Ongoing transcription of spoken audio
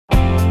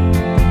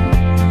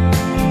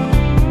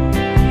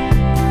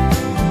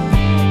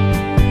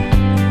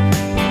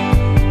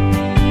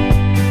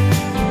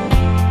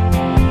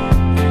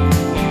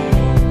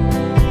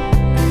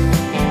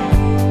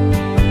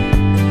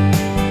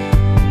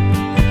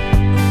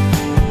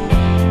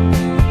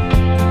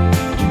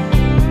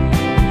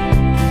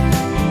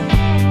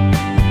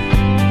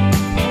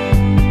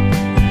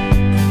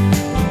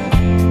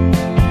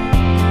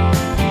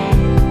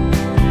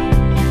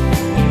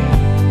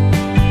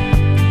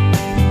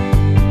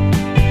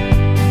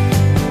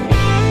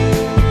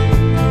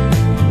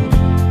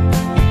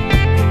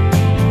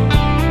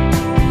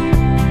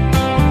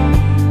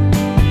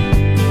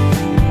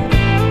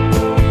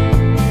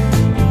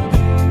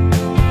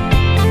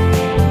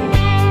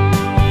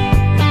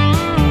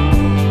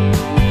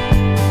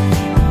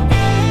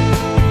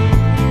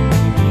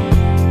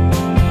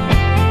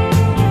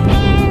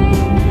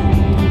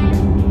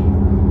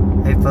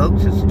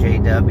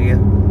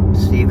JW,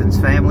 Stephen's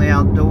Family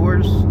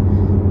Outdoors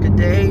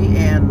today,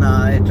 and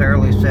it's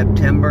early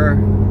September,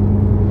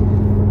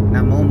 and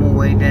I'm on my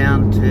way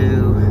down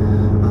to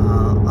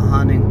a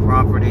hunting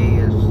property.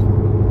 Is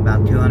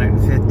about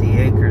 250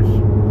 acres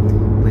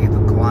we've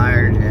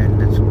acquired,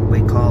 and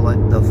we call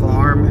it the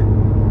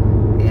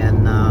farm,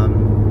 and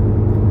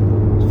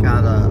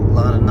shot a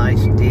lot of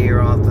nice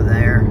deer off of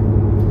there.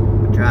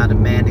 We try to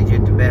manage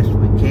it the best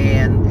we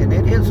can, and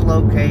it is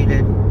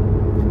located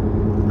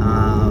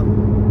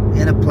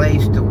in a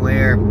place to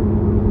where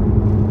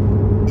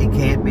it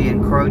can't be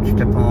encroached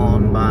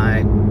upon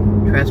by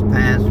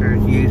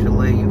trespassers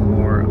usually,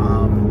 or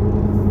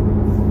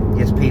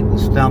just people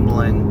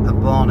stumbling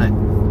upon it.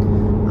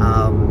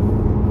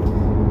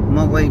 I'm on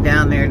my way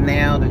down there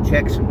now to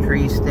check some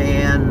tree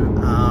stand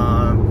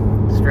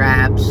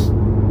straps,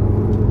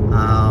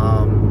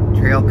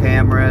 trail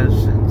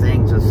cameras and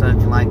things of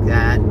such like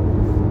that.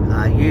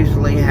 I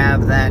usually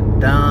have that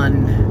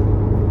done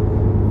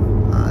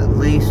at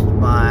least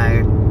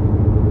by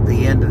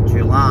the end of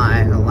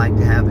July. I like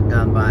to have it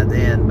done by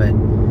then, but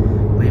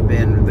we've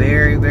been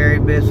very, very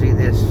busy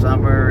this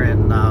summer,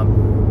 and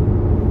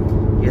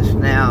just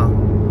now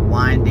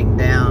winding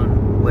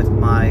down with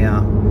my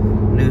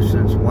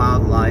nuisance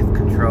wildlife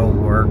control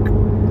work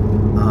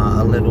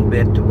a little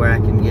bit, to where I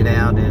can get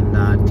out and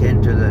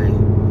tend to the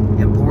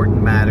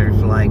important matters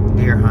like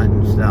deer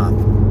hunting stuff.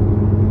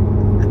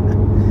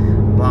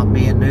 Bought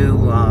me a new,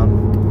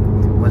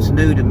 what's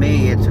new to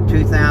me, it's a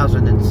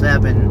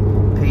 2007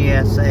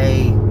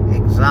 PSA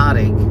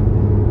Exotic.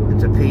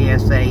 It's a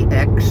PSA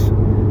X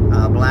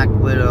Black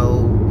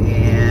Widow,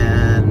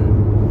 and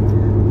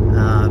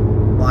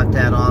bought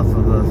that off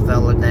of a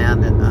fella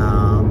down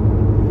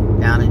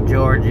in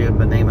Georgia by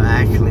the name of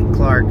Ashley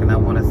Clark, and I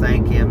want to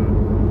thank him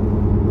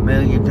a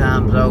million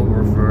times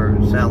over for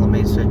selling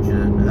me such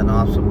an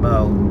awesome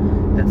bow.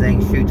 The thing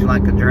shoots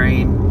like a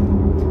dream.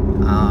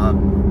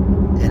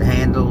 It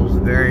handles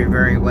very,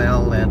 very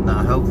well, and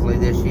hopefully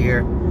this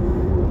year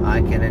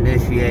I can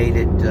initiate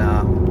it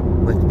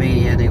with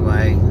me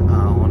anyway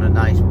on a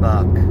nice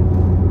buck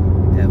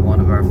at one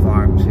of our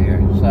farms here.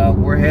 So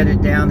we're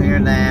headed down here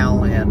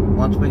now, and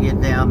once we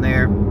get down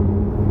there,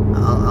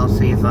 I'll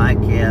see if I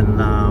can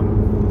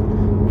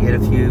get a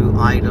few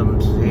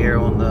items here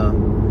on the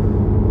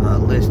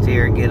list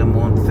here, get them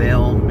on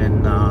film,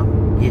 and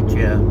get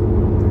you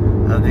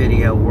a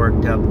video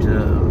worked up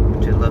to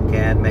look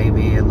at.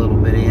 Maybe a little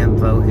bit of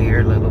info here,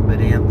 a little bit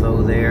of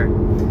info there.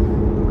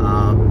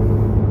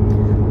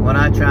 What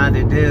I try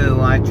to do,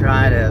 I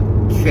try to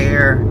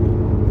share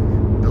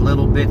the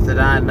little bit that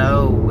I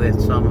know with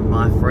some of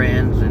my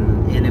friends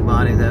and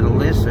anybody that'll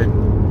listen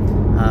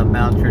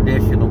about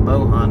traditional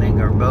bow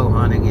hunting, or bow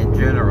hunting in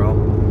general,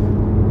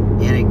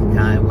 any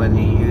kind, whether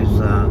you use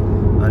a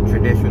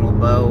traditional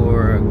bow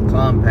or a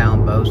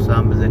compound bow.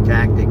 Some of the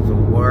tactics will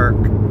work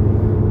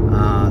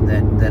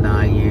that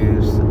I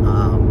use.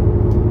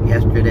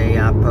 Yesterday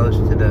I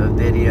posted a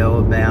video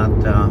about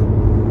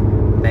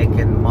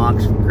making mock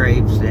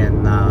grapes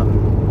and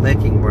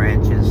licking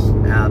branches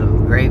out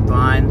of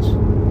grapevines,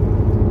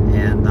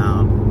 and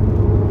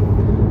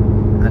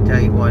I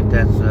tell you what,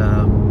 that's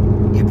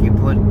if you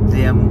put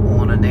them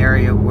on an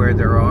area where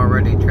they're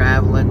already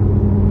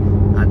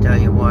traveling, I tell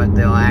you what,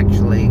 they'll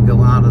actually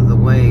go out of the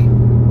way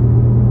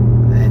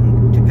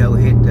and to go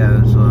hit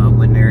those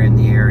when they're in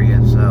the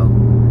area. So,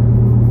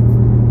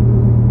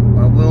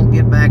 well, we'll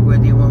get back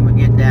with you when we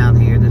get down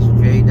here. This is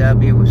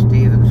JW with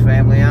Stephen's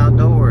Family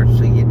Outdoors.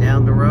 See you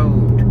down the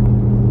road.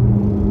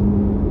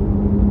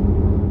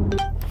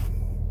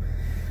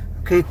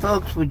 Okay,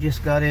 folks, we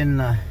just got in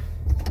the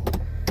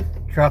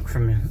truck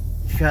from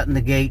shutting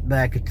the gate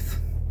back at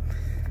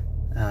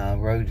the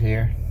road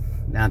here,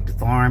 down at the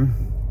farm.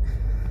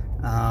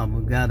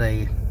 We've got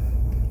a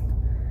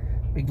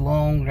big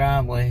long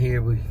driveway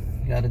here. We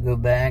got to go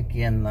back,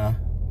 and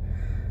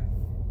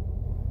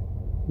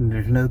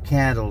there's no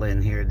cattle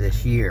in here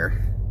this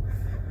year.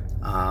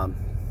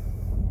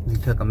 We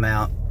took them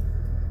out,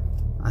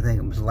 I think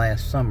it was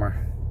last summer,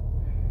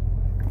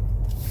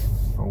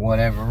 for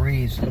whatever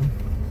reason.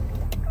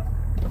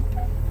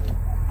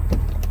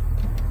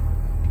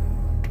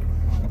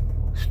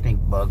 Stink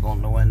bug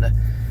on the window.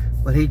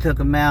 But he took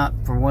them out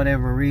for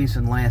whatever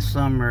reason last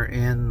summer,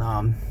 and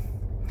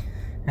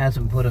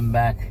hasn't put them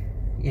back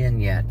in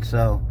yet.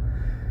 So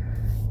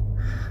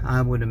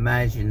I would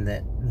imagine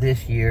that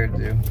this year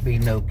there'll be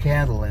no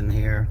cattle in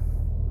here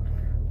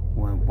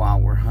while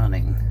we're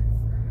hunting,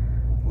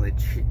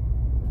 which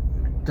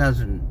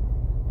doesn't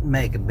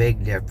make a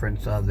big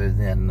difference, other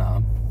than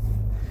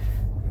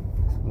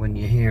when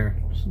you hear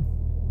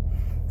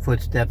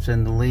footsteps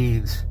in the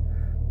leaves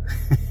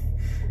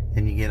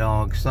and you get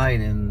all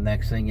excited, and the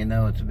next thing you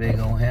know, it's a big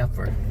old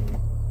heifer.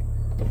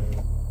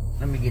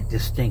 Let me get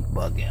this stink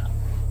bug out.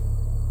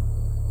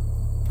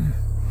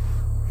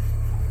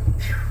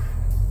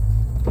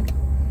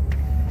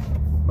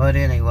 But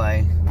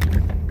anyway,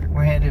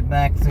 we're headed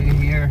back through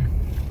here.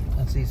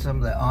 I see some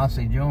of the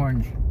Osage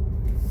Orange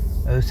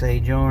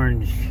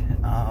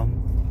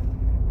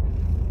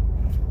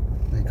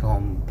They call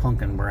them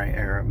pumpkin brain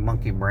or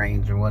monkey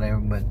brains or whatever,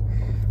 but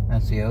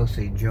that's the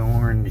Osage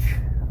orange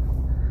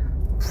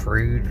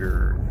fruit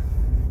or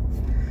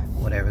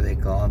whatever they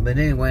call it. But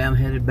anyway, I'm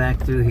headed back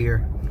through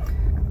here.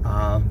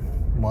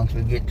 Once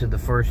we get to the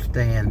first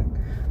stand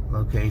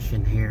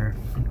location here,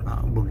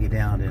 we'll get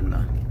out and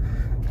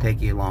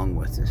take you along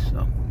with us.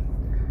 So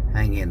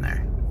hang in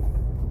there.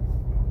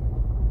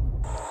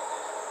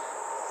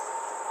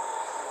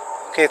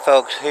 Okay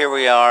folks, here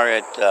we are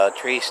at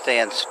tree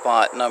stand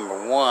spot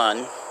number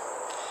 1,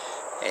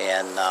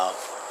 and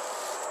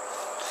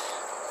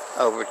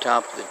over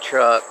top of the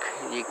truck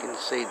you can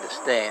see the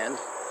stand.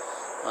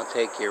 I'll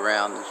take you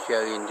around and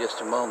show you in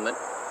just a moment,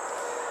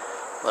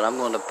 but I'm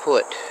going to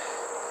put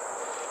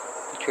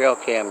the trail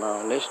camera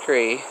on this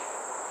tree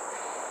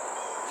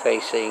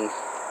facing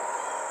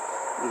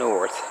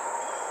north.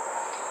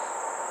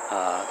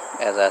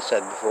 As I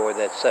said before,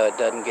 that's so it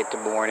doesn't get the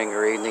morning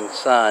or evening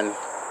sun,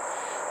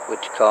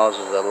 which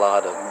causes a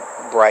lot of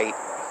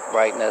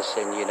brightness,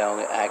 and you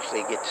don't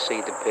actually get to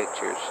see the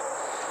pictures.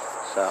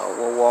 So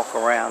we'll walk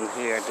around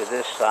here to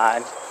this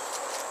side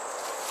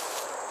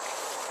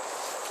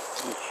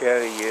and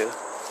show you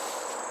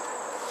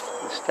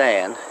the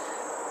stand.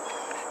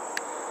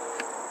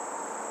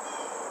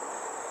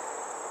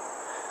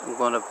 I'm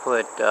going to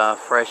put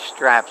fresh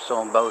straps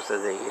on both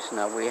of these.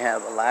 Now we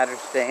have a ladder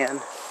stand,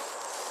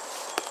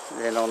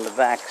 then on the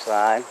back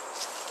side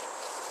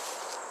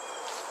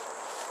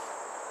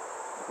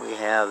we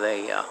have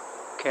a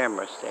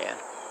camera stand.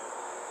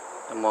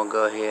 I'm going to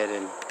go ahead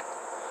and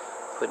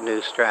put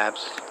new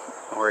straps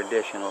or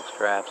additional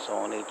straps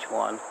on each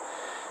one.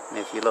 And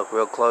if you look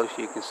real close,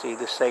 you can see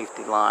the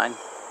safety line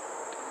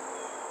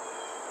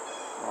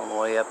all the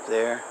way up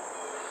there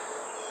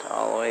to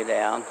all the way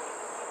down.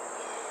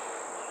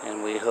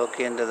 And we hook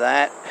into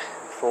that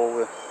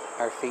before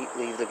our feet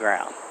leave the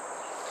ground.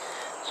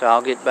 So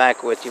I'll get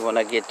back with you when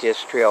I get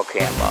this trail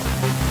cam up.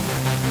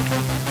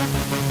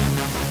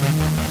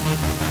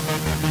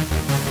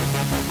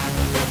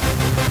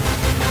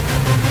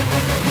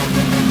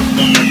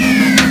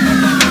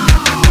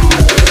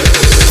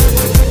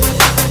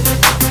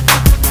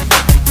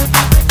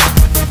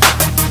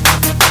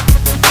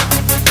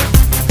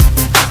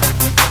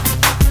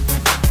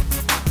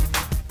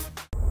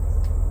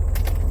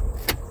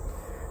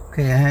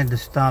 Okay, I had to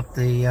stop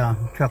the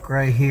truck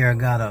right here. I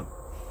got a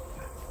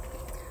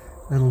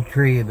little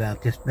tree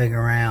about this big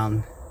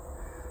around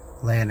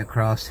laying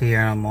across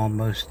here. I'm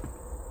almost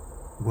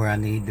where I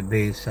need to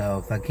be,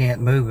 so if I can't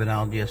move it,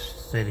 I'll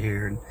just sit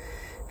here and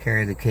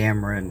carry the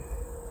camera and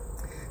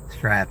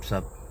straps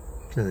up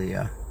to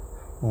the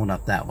one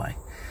up that way.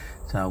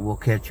 So we'll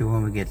catch you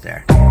when we get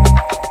there.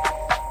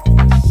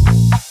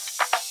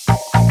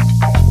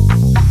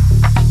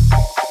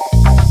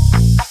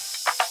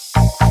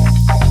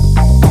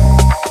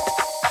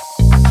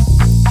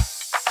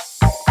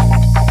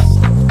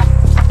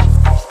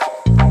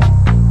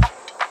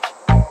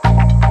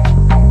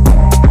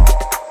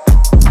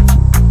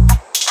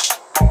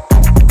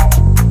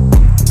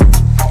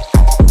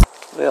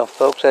 Well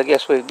folks, I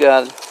guess we've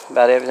got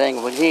about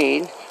everything we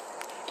need.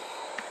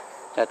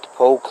 Got the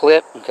pole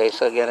clip in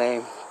case I get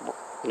any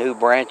new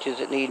branches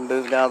that need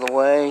moved out of the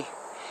way.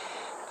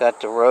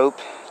 Got the rope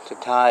to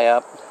tie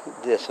up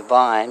this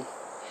vine,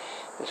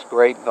 this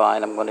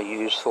grapevine I'm going to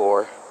use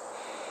for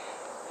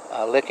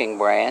a licking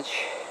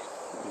branch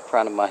in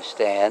front of my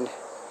stand.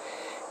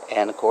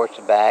 And of course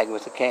the bag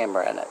with the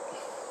camera in it.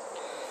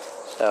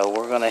 So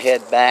we're going to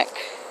head back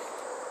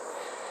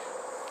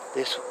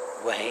this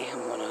way.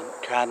 I'm going to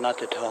try not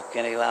to talk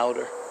any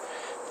louder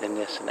than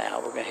this now.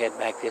 We're going to head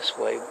back this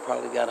way. We've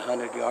probably got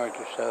 100 yards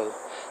or so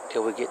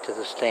till we get to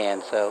the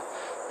stand. So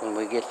when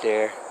we get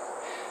there,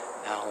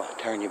 I'll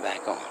turn you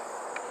back on.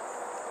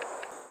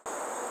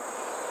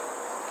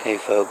 Okay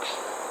folks,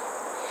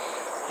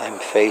 I'm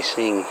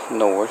facing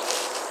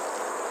north,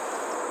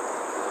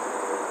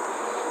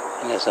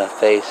 and as I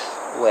face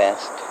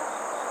west,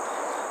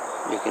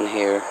 you can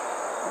hear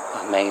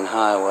a main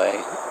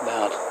highway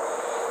about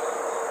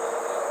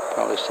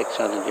probably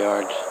 600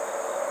 yards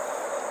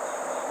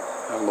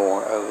or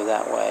more over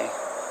that way.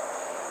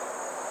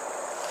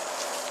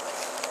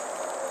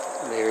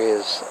 There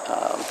is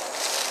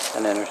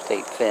an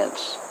interstate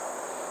fence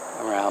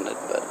around it,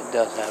 but it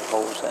does have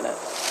holes in it.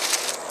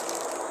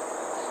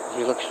 If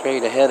you look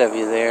straight ahead of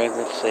you there,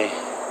 that's a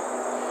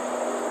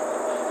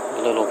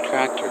little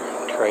tractor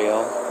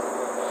trail.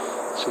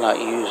 It's not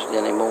used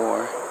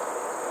anymore,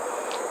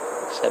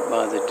 except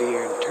by the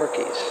deer and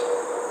turkeys.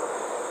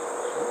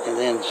 And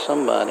then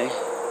somebody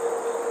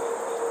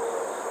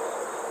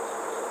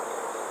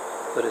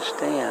put a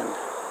stand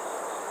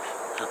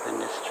up in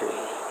this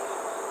tree,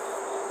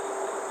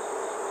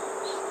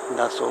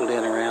 nestled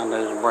in around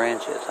those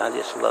branches. I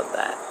just love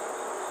that.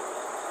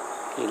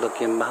 You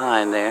look in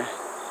behind there,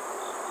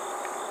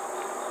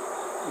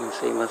 you can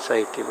see my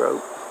safety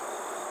rope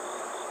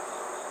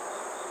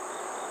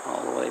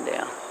all the way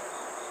down.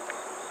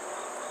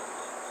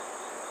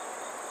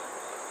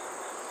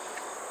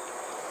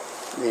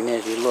 Then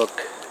as you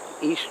look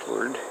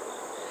eastward,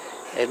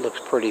 it looks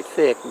pretty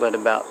thick, but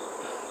about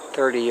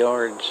 30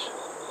 yards,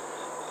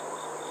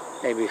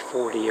 maybe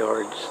 40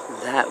 yards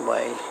that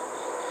way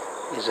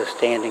is a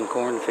standing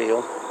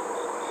cornfield,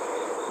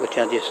 which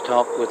I just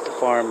talked with the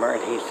farmer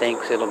and he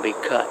thinks it'll be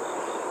cut.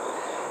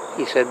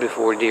 He said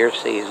before deer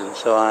season,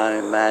 so I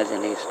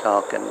imagine he's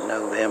talking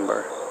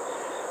November,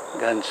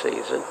 gun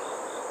season.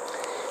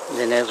 And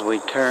then as we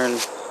turn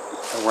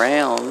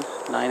around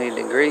 90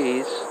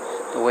 degrees,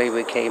 the way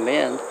we came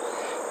in,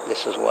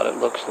 this is what it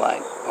looks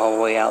like all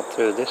the way out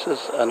through. This is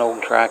an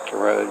old tractor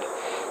road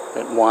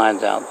that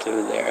winds out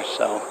through there.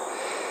 So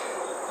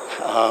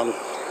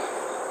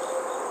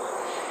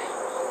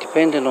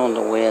depending on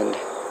the wind,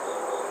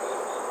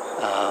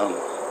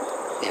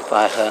 if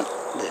I hunt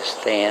this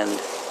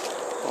stand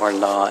or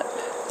not,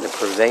 the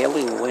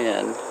prevailing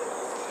wind,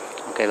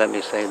 okay, let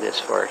me say this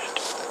first.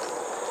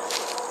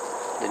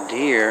 The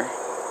deer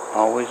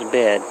always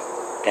bed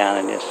down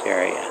in this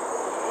area.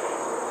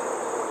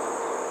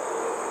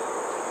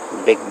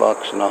 Big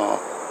bucks and all.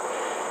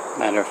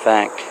 Matter of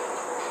fact,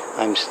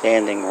 I'm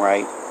standing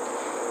right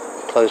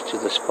close to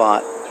the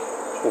spot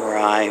where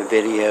I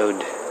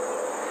videoed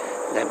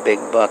that big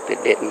buck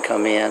that didn't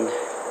come in.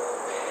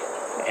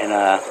 And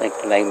I think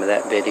the name of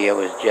that video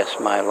is Just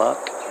My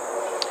Luck.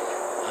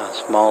 A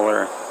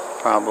smaller,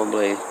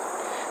 probably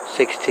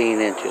 16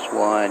 inches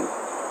wide,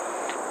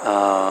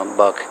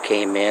 buck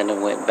came in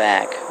and went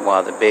back,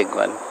 while the big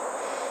one,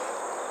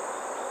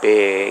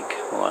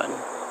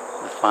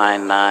 the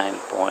fine 9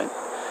 point,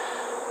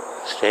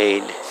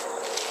 stayed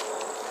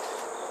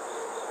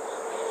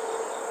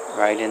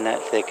right in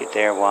that thicket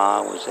there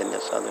while I was in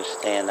this other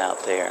stand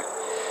out there.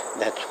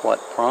 That's what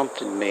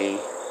prompted me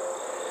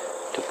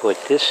to put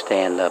this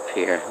stand up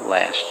here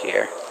last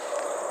year,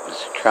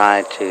 was to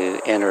try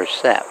to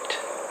intercept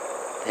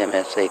them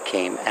as they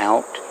came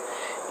out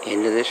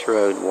into this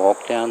road,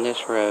 walk down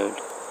this road,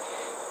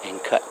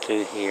 and cut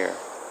through here.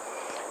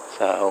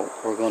 So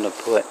we're going to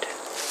put,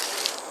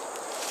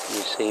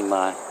 you see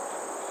my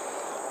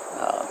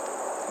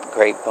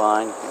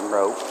grapevine and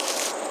rope,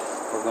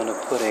 we're going to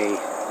put a,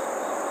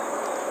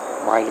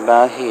 right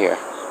about here,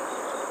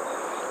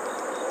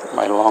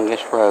 my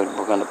longest road,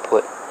 we're going to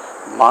put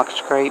mock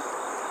scrape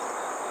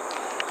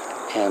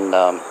and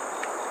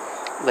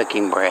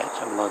licking branch.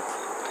 I'm going to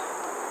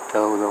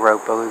throw the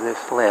rope over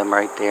this limb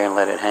right there and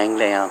let it hang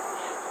down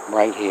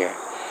right here,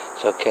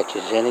 so it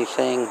catches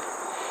anything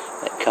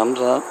that comes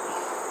up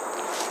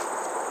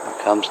or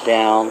comes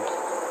down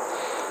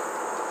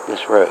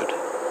this road.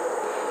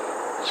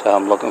 So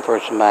I'm looking for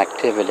some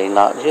activity,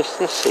 not just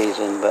this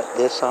season, but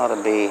this ought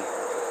to be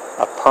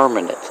a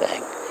permanent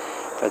thing.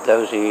 For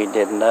those of you who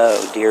didn't know,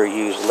 deer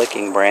use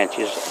licking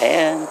branches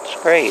and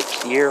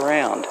scrapes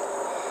year-round,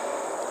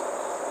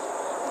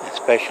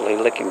 especially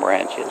licking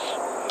branches.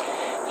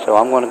 So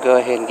I'm going to go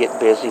ahead and get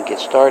busy and get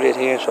started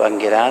here so I can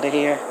get out of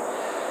here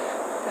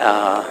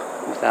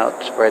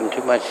without spreading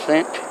too much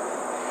scent,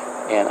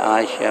 and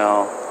I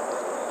shall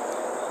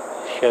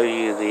show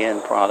you the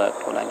end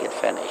product when I get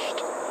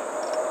finished.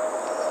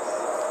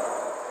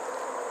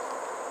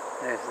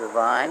 There's the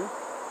vine.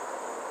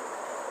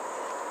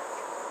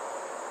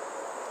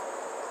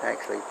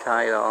 Actually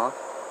tied off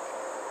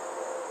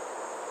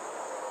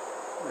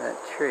that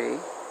tree.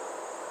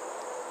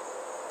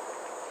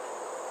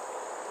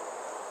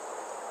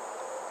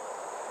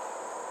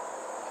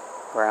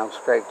 Ground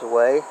scraped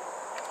away,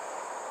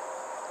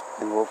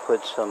 and we'll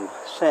put some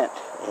scent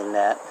in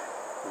that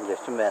in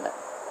just a minute.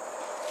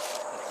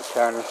 If you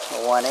turn a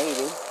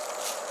 180,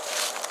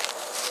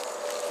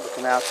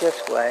 looking out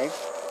this way,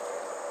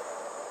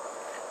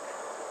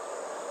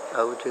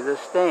 over to the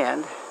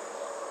stand.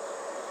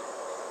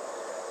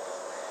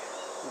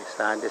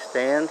 Beside the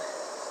stand,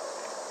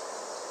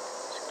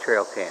 it's a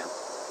trail cam.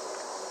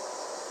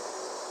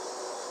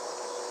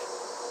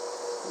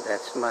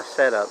 That's my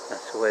setup.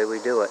 That's the way we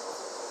do it.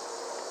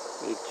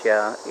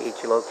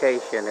 Each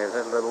location is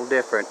a little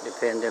different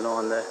depending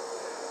on the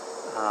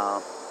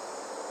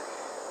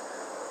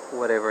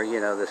whatever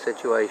the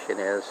situation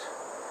is.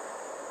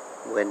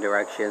 Wind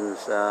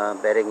directions,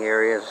 bedding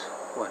areas,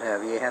 what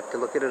have you. You have to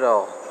look at it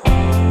all.